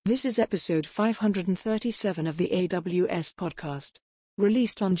This is episode 537 of the AWS podcast,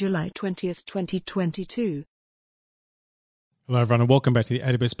 released on July 20th, 2022. Hello everyone and welcome back to the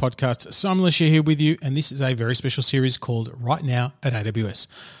AWS podcast. Simon Lashia here with you, and this is a very special series called Right Now at AWS.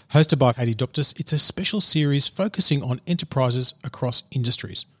 Hosted by Adi Doptis, it's a special series focusing on enterprises across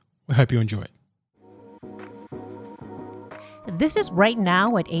industries. We hope you enjoy it. This is Right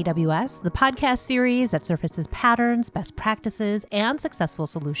Now at AWS, the podcast series that surfaces patterns, best practices, and successful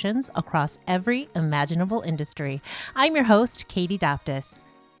solutions across every imaginable industry. I'm your host, Katie Doptis.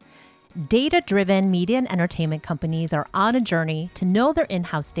 Data-driven media and entertainment companies are on a journey to know their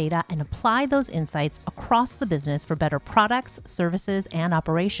in-house data and apply those insights across the business for better products, services, and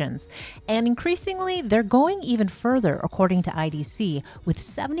operations. And increasingly, they're going even further, according to IDC, with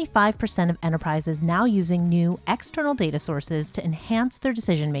 75% of enterprises now using new external data sources to enhance their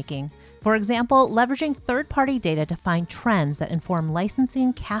decision-making. For example, leveraging third-party data to find trends that inform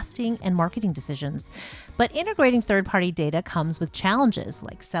licensing, casting, and marketing decisions. But integrating third-party data comes with challenges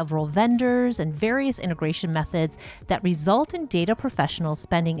like several vendors and various integration methods that result in data professionals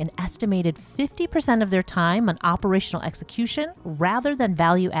spending an estimated 50% of their time on operational execution rather than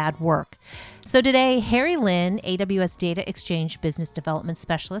value-add work. So today, Harry Lin, AWS Data Exchange Business Development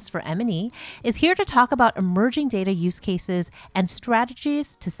Specialist for M&E, is here to talk about emerging data use cases and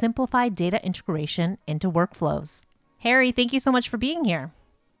strategies to simplify data integration into workflows. Harry, thank you so much for being here.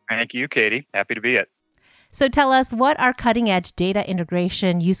 Thank you, Katie. Happy to be it. So tell us, what are cutting-edge data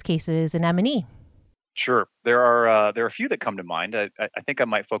integration use cases in M&E? Sure. There are a few that come to mind. I think I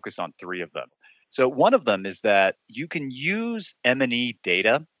might focus on three of them. So one of them is that you can use M&E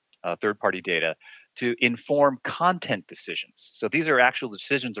data, third-party data, to inform content decisions. So these are actual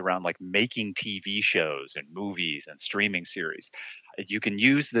decisions around like making TV shows and movies and streaming series. You can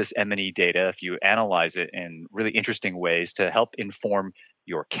use this M&E data if you analyze it in really interesting ways to help inform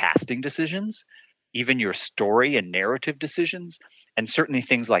your casting decisions, even your story and narrative decisions, and certainly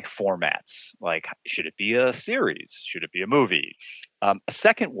things like formats, like should it be a series? Should it be a movie? A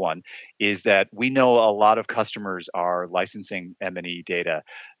second one is that we know a lot of customers are licensing M&E data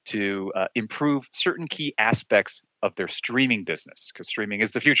to improve certain key aspects of their streaming business, because streaming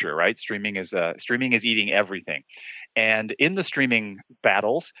is the future, right? Streaming is eating everything. And in the streaming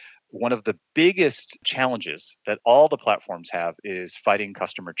battles, one of the biggest challenges that all the platforms have is fighting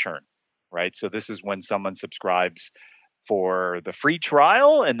customer churn, right? So this is when someone subscribes for the free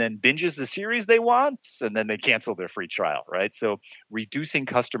trial and then binges the series they want, and then they cancel their free trial, right? So reducing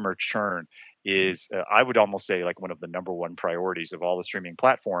customer churn is, I would almost say, like one of the number one priorities of all the streaming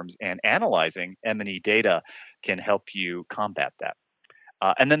platforms, and analyzing M&E data can help you combat that.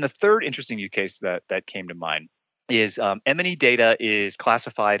 And then the third interesting use case that came to mind is M&E data is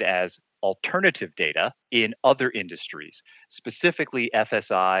classified as alternative data in other industries, specifically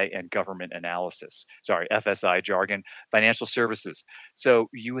FSI and government analysis. Sorry, FSI jargon, financial services. So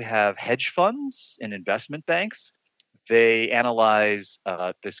you have hedge funds and investment banks. They analyze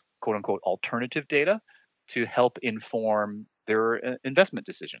this quote unquote alternative data to help inform their investment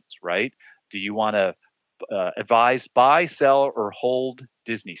decisions, right? Do you want to advise, buy, sell, or hold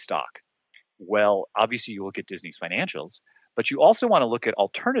Disney stock? Well, obviously you look at Disney's financials, but you also want to look at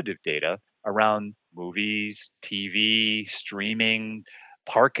alternative data around movies, TV, streaming,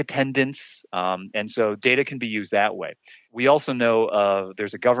 park attendance. And so data can be used that way. We also know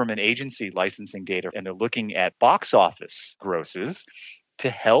there's a government agency licensing data, and they're looking at box office grosses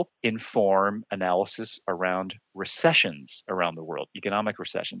to help inform analysis around recessions around the world, economic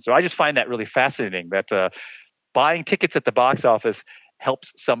recessions. So I just find that really fascinating that buying tickets at the box office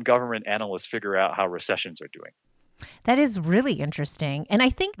helps some government analysts figure out how recessions are doing. That is really interesting. And I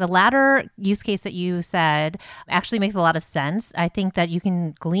think the latter use case that you said actually makes a lot of sense. I think that you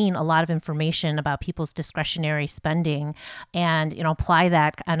can glean a lot of information about people's discretionary spending and, apply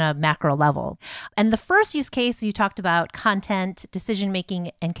that on a macro level. And the first use case, you talked about content,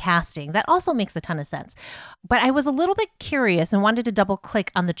 decision-making, and casting. That also makes a ton of sense. But I was a little bit curious and wanted to double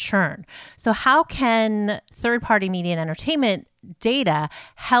click on the churn. So how can third-party media and entertainment data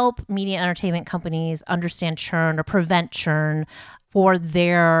help media and entertainment companies understand churn or prevent churn for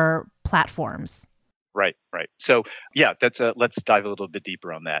their platforms? Right. So yeah, let's dive a little bit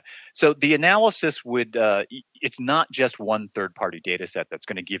deeper on that. So the analysis would, it's not just one third-party data set that's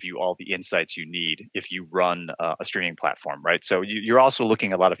going to give you all the insights you need if you run a streaming platform, right? So you're also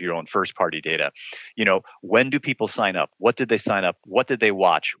looking at a lot of your own first-party data. When do people sign up? What did they sign up? What did they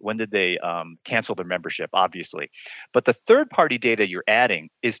watch? When did they cancel their membership? Obviously. But the third-party data you're adding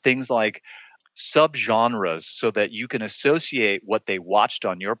is things like subgenres, so that you can associate what they watched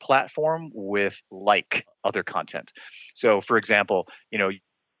on your platform with like other content. So for example,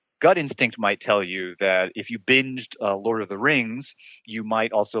 gut instinct might tell you that if you binged Lord of the Rings, you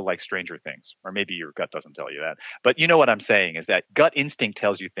might also like Stranger Things. Or maybe your gut doesn't tell you that. But you know what I'm saying is that gut instinct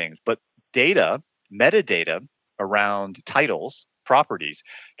tells you things. But data, metadata around titles, properties,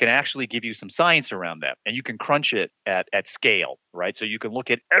 can actually give you some science around that. And you can crunch it at scale, right? So you can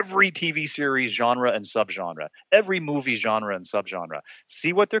look at every TV series genre and subgenre, every movie genre and subgenre,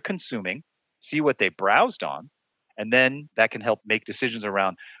 see what they're consuming, see what they browsed on, and then that can help make decisions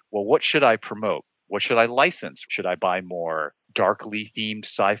around, well, what should I promote? What should I license? Should I buy more darkly themed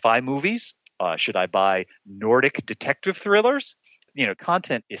sci-fi movies? Should I buy Nordic detective thrillers?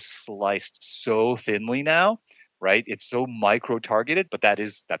 Content is sliced so thinly now, right? It's so micro targeted, but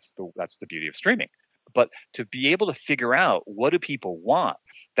that's the beauty of streaming. But to be able to figure out what do people want,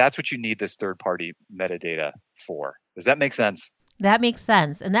 that's what you need this third party metadata for. Does that make sense? That makes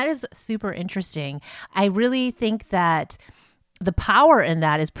sense. And that is super interesting. I really think that the power in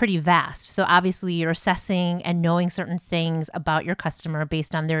that is pretty vast. So obviously you're assessing and knowing certain things about your customer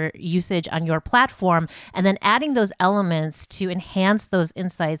based on their usage on your platform, and then adding those elements to enhance those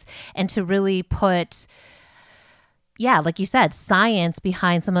insights and to really put, like you said, science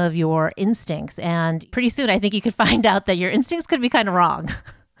behind some of your instincts. And pretty soon I think you could find out that your instincts could be kind of wrong.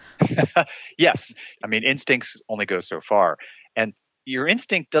 Yes. I mean, instincts only go so far. And your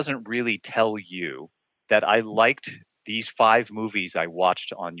instinct doesn't really tell you that I liked these 5 movies I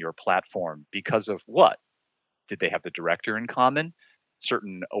watched on your platform because of what? Did they have the director in common?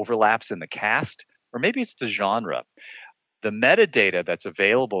 Certain overlaps in the cast? Or maybe it's the genre. The metadata that's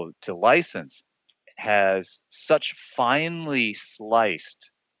available to license has such finely sliced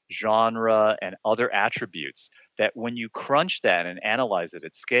genre and other attributes that when you crunch that and analyze it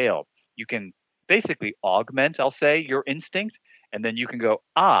at scale, you can basically augment, I'll say, your instinct. And then you can go,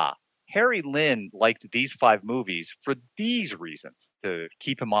 Harry Lin liked these 5 movies for these reasons. To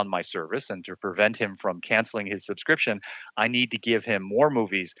keep him on my service and to prevent him from canceling his subscription, I need to give him more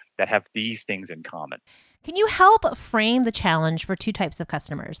movies that have these things in common. Can you help frame the challenge for 2 types of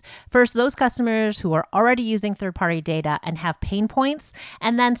customers? First, those customers who are already using third-party data and have pain points.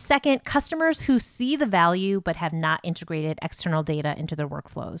 And then second, customers who see the value but have not integrated external data into their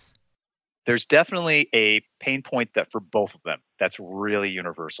workflows. There's definitely a pain point that for both of them that's really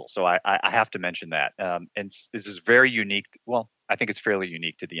universal. So I have to mention that. And this is very unique. Well, I think it's fairly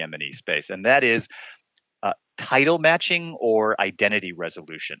unique to the M&E space. And that is title matching or identity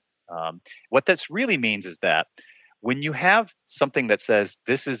resolution. What this really means is that when you have something that says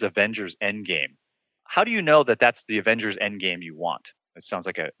this is Avengers Endgame, how do you know that that's the Avengers Endgame you want? It sounds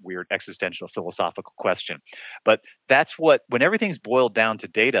like a weird existential philosophical question. But that's when everything's boiled down to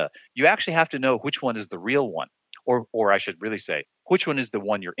data, you actually have to know which one is the real one. Or I should really say, which one is the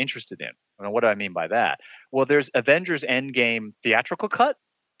one you're interested in? And what do I mean by that? Well, there's Avengers Endgame theatrical cut,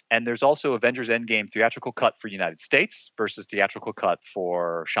 and there's also Avengers Endgame theatrical cut for United States versus theatrical cut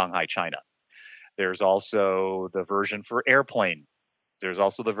for Shanghai, China. There's also the version for Airplane. There's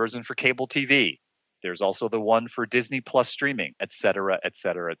also the version for cable TV. There's also the one for Disney Plus streaming, et cetera, et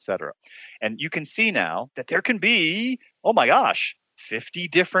cetera, et cetera. And you can see now that there can be, 50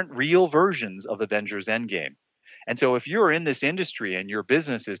 different real versions of Avengers Endgame. And so if you're in this industry and your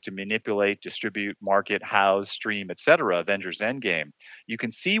business is to manipulate, distribute, market, house, stream, et cetera, Avengers Endgame, you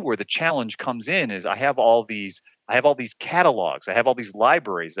can see where the challenge comes in is I have all these catalogs, I have all these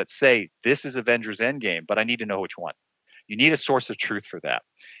libraries that say this is Avengers Endgame, but I need to know which one. You need a source of truth for that.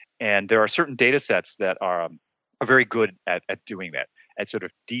 And there are certain data sets that are very good at doing that, at sort of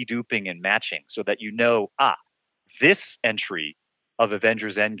deduping and matching so that you know, this entry of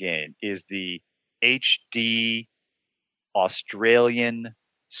Avengers Endgame is the HD Australian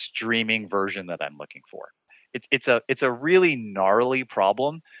streaming version that I'm looking for. It's a really gnarly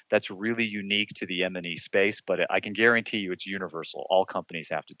problem that's really unique to the M&E space, but I can guarantee you it's universal. All companies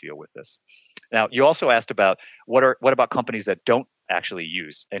have to deal with this. Now, you also asked about what about companies that don't actually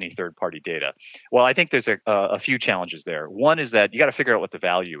use any third-party data? Well, I think there's a few challenges there. One is that you got to figure out what the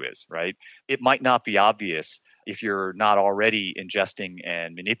value is, right? It might not be obvious if you're not already ingesting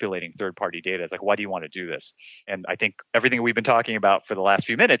and manipulating third-party data. It's like, why do you want to do this? And I think everything we've been talking about for the last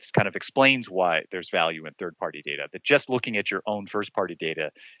few minutes kind of explains why there's value in third-party data. That just looking at your own first-party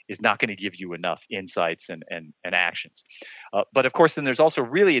data is not going to give you enough insights and actions. But of course, then there's also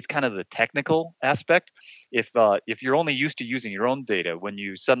really, it's kind of the technical aspect. If you're only used to using your own data, when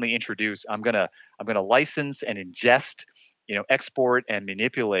you suddenly introduce, I'm gonna license and ingest, export and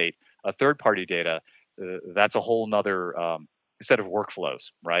manipulate a third-party data, that's a whole nother set of workflows,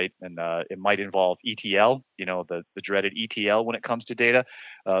 right? And it might involve ETL, the dreaded ETL when it comes to data.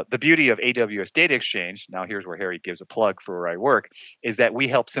 The beauty of AWS Data Exchange, now here's where Harry gives a plug for where I work, is that we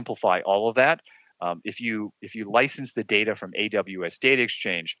help simplify all of that. If you license the data from AWS Data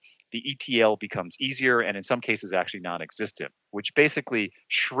Exchange, the ETL becomes easier and in some cases actually non-existent, which basically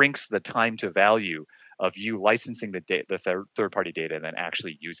shrinks the time to value of you licensing the third-party data and then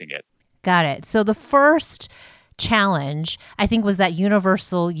actually using it. Got it. So the first challenge, I think, was that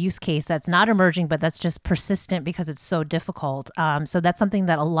universal use case that's not emerging, but that's just persistent because it's so difficult. So that's something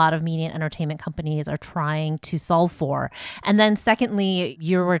that a lot of media and entertainment companies are trying to solve for. And then secondly,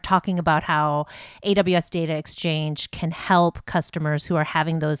 you were talking about how AWS Data Exchange can help customers who are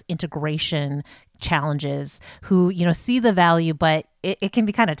having those integration challenges, who, see the value, but it can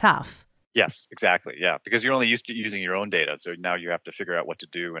be kind of tough. Yes, exactly. Yeah, because you're only used to using your own data. So now you have to figure out what to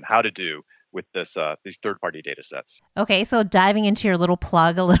do and how to do with these third-party data sets. Okay, so diving into your little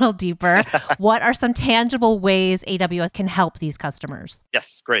plug a little deeper, what are some tangible ways AWS can help these customers?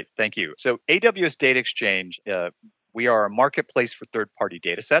 Yes, great. Thank you. So AWS Data Exchange, we are a marketplace for third-party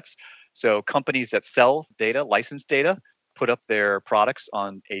data sets. So companies that sell data, license data, put up their products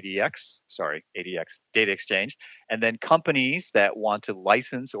on ADX Data Exchange, and then companies that want to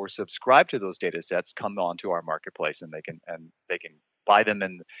license or subscribe to those data sets come onto our marketplace, and they can buy them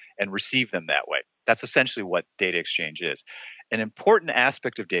and receive them that way. That's essentially what Data Exchange is. An important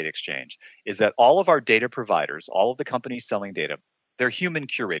aspect of Data Exchange is that all of our data providers, all of the companies selling data, they're human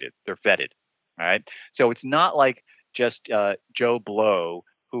curated, they're vetted. All right, so it's not like just Joe Blow,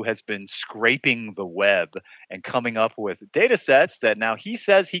 who has been scraping the web and coming up with data sets that now he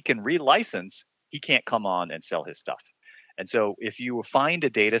says he can relicense, he can't come on and sell his stuff. And so if you find a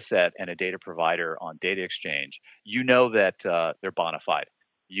data set and a data provider on Data Exchange, you know that they're bona fide.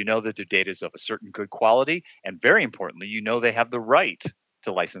 You know that their data is of a certain good quality. And very importantly, you know they have the right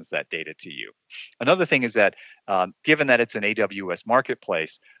to license that data to you. Another thing is that given that it's an AWS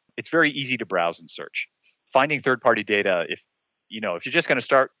marketplace, it's very easy to browse and search. Finding third-party data, if you're just going to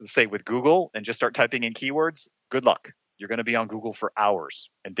start, say, with Google and just start typing in keywords, good luck. You're going to be on Google for hours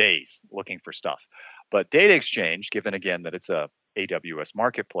and days looking for stuff. But Data Exchange, given again that it's a AWS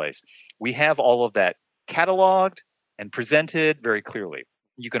marketplace, we have all of that cataloged and presented very clearly.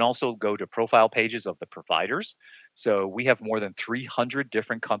 You can also go to profile pages of the providers. So we have more than 300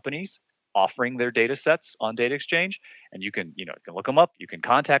 different companies offering their data sets on Data Exchange, and you can look them up. You can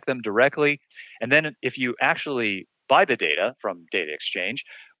contact them directly, and then if you actually buy the data from Data Exchange,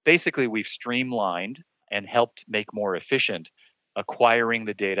 basically we've streamlined and helped make more efficient acquiring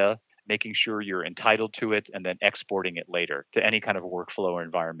the data, making sure you're entitled to it, and then exporting it later to any kind of workflow or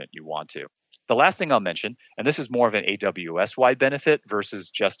environment you want to. The last thing I'll mention, and this is more of an AWS-wide benefit versus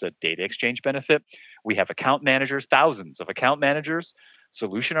just a Data Exchange benefit, we have account managers, thousands of account managers,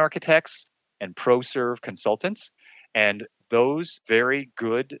 solution architects, and ProServe consultants. And those very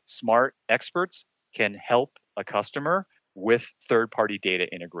good, smart experts can help a customer with third-party data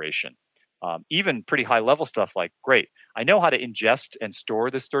integration. Even pretty high-level stuff like, great, I know how to ingest and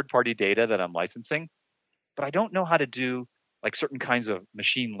store this third-party data that I'm licensing, but I don't know how to do like certain kinds of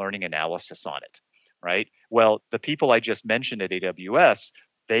machine learning analysis on it, right? Well, the people I just mentioned at AWS,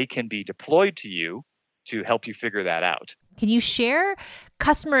 they can be deployed to you to help you figure that out. Can you share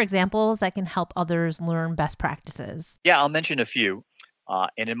customer examples that can help others learn best practices? Yeah, I'll mention a few.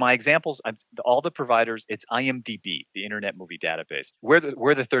 And in my examples, all the providers, it's IMDb, the Internet Movie Database, where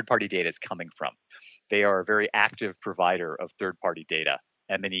the third-party data is coming from. They are a very active provider of third-party data,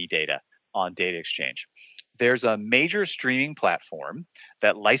 M&E data, on Data Exchange. There's a major streaming platform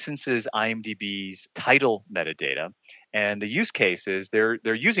that licenses IMDb's title metadata, and the use case is they're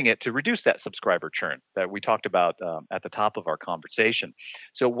using it to reduce that subscriber churn that we talked about at the top of our conversation.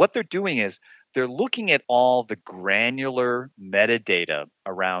 So what they're doing is they're looking at all the granular metadata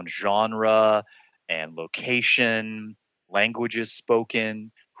around genre and location, languages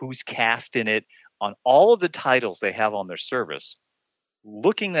spoken, who's cast in it, on all of the titles they have on their service,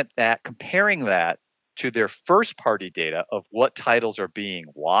 looking at that, comparing that to their first-party data of what titles are being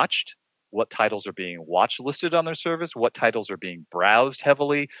watched, what titles are being watch listed on their service, what titles are being browsed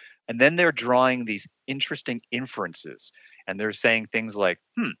heavily, and then they're drawing these interesting inferences. And they're saying things like,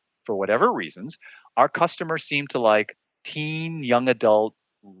 for whatever reasons, our customers seem to like teen, young adult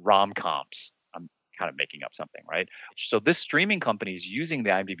rom-coms. I'm kind of making up something, right? So this streaming company is using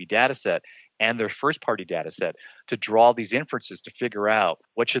the IMDb data set and their first-party data set to draw these inferences to figure out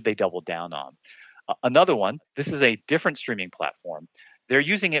what should they double down on. Another one, this is a different streaming platform. They're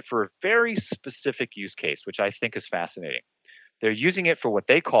using it for a very specific use case, which I think is fascinating. They're using it for what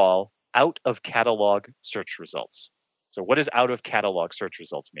they call out-of-catalog search results. So what does out of catalog search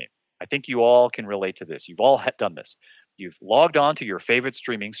results mean? I think you all can relate to this. You've all done this. You've logged on to your favorite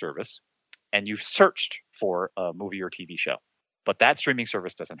streaming service and you've searched for a movie or TV show, but that streaming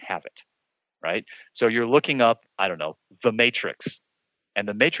service doesn't have it, right? So you're looking up, I don't know, The Matrix, and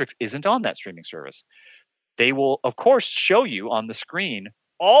The Matrix isn't on that streaming service. They will, of course, show you on the screen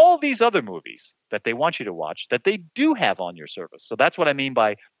all these other movies that they want you to watch that they do have on your service. So that's what I mean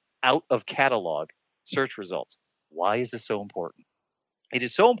by out of catalog search results. Why is this so important? It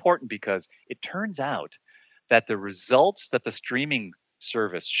is so important because it turns out that the results that the streaming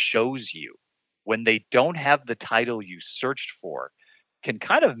service shows you when they don't have the title you searched for can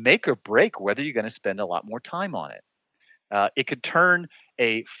kind of make or break whether you're going to spend a lot more time on it. It could turn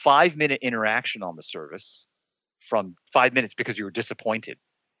a 5-minute interaction on the service from 5 minutes because you were disappointed.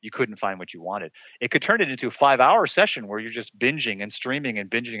 You couldn't find what you wanted. It could turn it into a 5-hour session where you're just binging and streaming and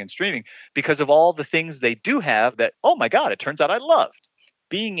binging and streaming because of all the things they do have that, oh my God, it turns out I loved.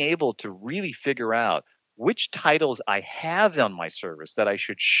 Being able to really figure out which titles I have on my service that I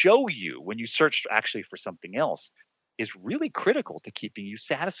should show you when you search actually for something else is really critical to keeping you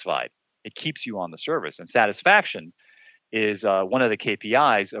satisfied. It keeps you on the service. And satisfaction is one of the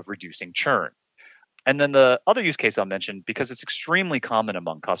KPIs of reducing churn. And then the other use case I'll mention, because it's extremely common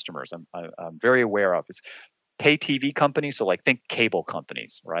among customers, I'm very aware of, is pay TV companies. So like think cable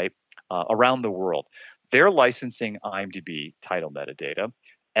companies, right, around the world. They're licensing IMDb title metadata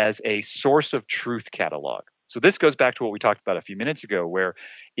as a source of truth catalog. So this goes back to what we talked about a few minutes ago, where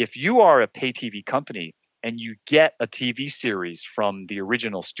if you are a pay TV company and you get a TV series from the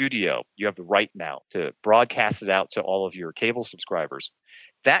original studio, you have the right now to broadcast it out to all of your cable subscribers.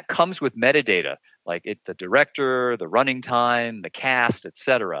 That comes with metadata, like the director, the running time, the cast,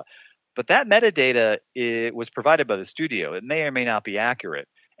 etc. But that metadata was provided by the studio. It may or may not be accurate,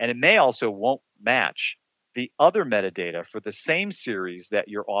 and it may also won't match the other metadata for the same series that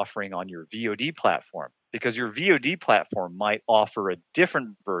you're offering on your VOD platform, because your VOD platform might offer a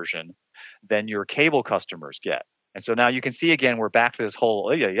different version than your cable customers get. And so now you can see again, we're back to this whole,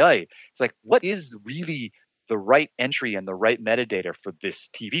 it's like, what is really the right entry and the right metadata for this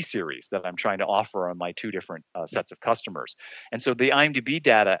TV series that I'm trying to offer on my two different sets of customers? And so the IMDb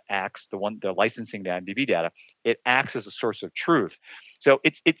data acts, the licensing the IMDb data, it acts as a source of truth. So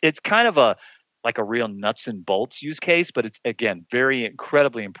it's kind of a real nuts and bolts use case, but it's again very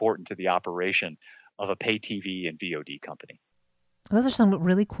incredibly important to the operation of a pay TV and VOD company. Those are some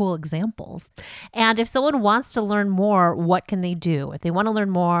really cool examples. And if someone wants to learn more, what can they do? If they want to learn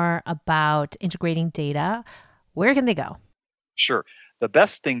more about integrating data, where can they go? Sure. The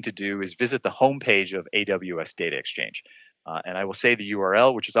best thing to do is visit the homepage of AWS Data Exchange. And I will say the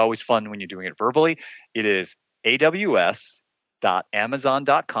URL, which is always fun when you're doing it verbally. It is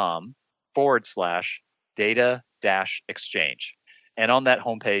aws.amazon.com/data-exchange. And on that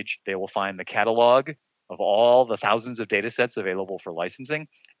homepage, they will find the catalog of all the thousands of data sets available for licensing.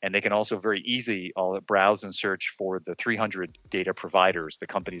 And they can also very easily browse and search for the 300 data providers, the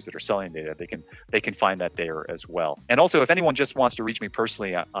companies that are selling data. They can find that there as well. And also, if anyone just wants to reach me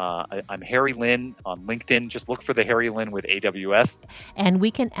personally, I'm Harry Lin on LinkedIn. Just look for the Harry Lin with AWS. And we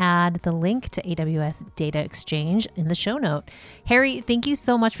can add the link to AWS Data Exchange in the show note. Harry, thank you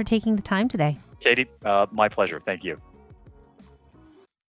so much for taking the time today. Katie, my pleasure. Thank you.